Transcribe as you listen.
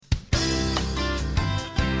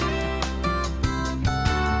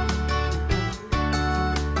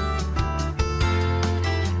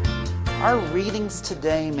Our readings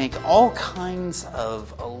today make all kinds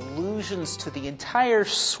of allusions to the entire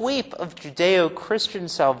sweep of Judeo-Christian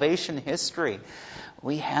salvation history.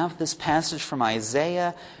 We have this passage from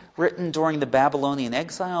Isaiah written during the Babylonian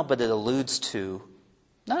exile, but it alludes to,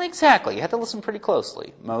 not exactly, you have to listen pretty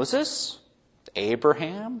closely, Moses,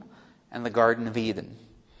 Abraham, and the Garden of Eden.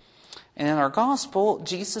 And in our gospel,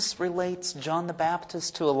 Jesus relates John the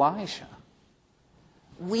Baptist to Elijah.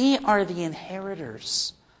 We are the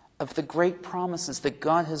inheritors of the great promises that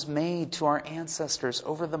God has made to our ancestors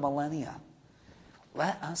over the millennia.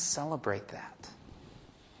 Let us celebrate that.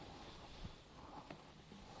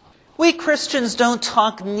 We Christians don't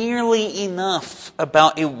talk nearly enough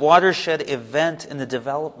about a watershed event in the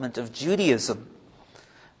development of Judaism,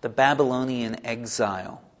 the Babylonian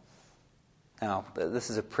exile. Now,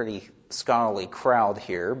 this is a pretty scholarly crowd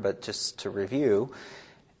here, but just to review,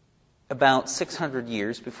 about 600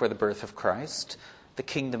 years before the birth of Christ, the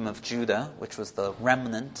kingdom of Judah, which was the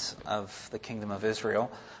remnant of the kingdom of Israel,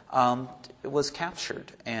 was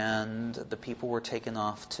captured, and the people were taken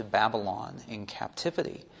off to Babylon in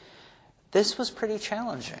captivity. This was pretty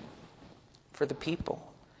challenging for the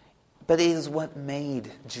people, but it is what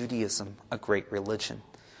made Judaism a great religion,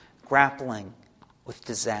 grappling with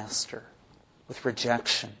disaster, with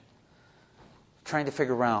rejection, trying to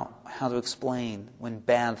figure out how to explain when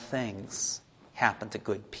bad things happen to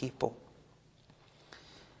good people.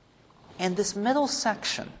 And this middle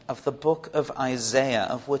section of the book of Isaiah,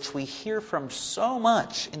 of which we hear from so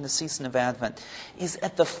much in the season of Advent, is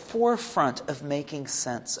at the forefront of making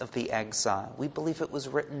sense of the exile. We believe it was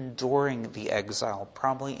written during the exile,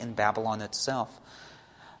 probably in Babylon itself.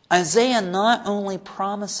 Isaiah not only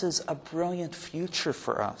promises a brilliant future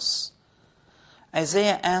for us,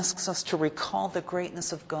 Isaiah asks us to recall the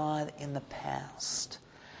greatness of God in the past,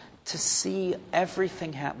 to see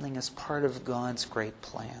everything happening as part of God's great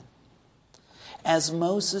plan. As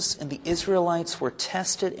Moses and the Israelites were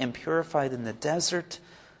tested and purified in the desert,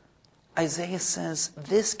 Isaiah says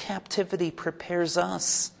this captivity prepares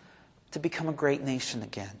us to become a great nation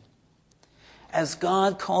again. As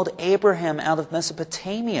God called Abraham out of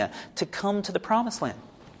Mesopotamia to come to the Promised Land.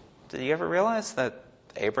 Did you ever realize that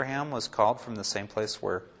Abraham was called from the same place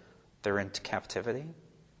where they're in captivity?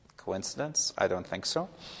 Coincidence? I don't think so.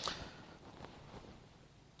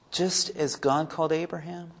 Just as God called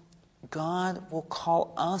Abraham, God will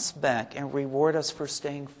call us back and reward us for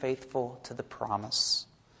staying faithful to the promise.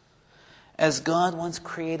 As God once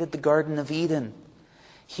created the Garden of Eden,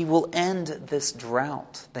 He will end this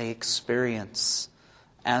drought they experience,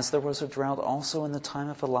 as there was a drought also in the time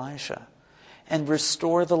of Elijah, and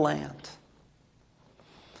restore the land.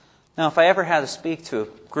 Now, if I ever had to speak to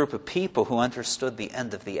a group of people who understood the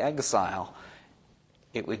end of the exile,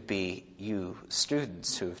 it would be you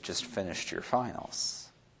students who have just finished your finals.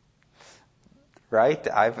 Right?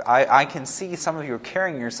 I can see some of you are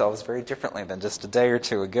carrying yourselves very differently than just a day or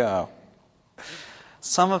two ago.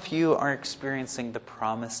 Some of you are experiencing the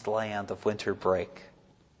promised land of winter break.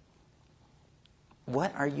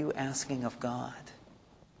 What are you asking of God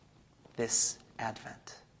this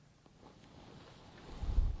Advent?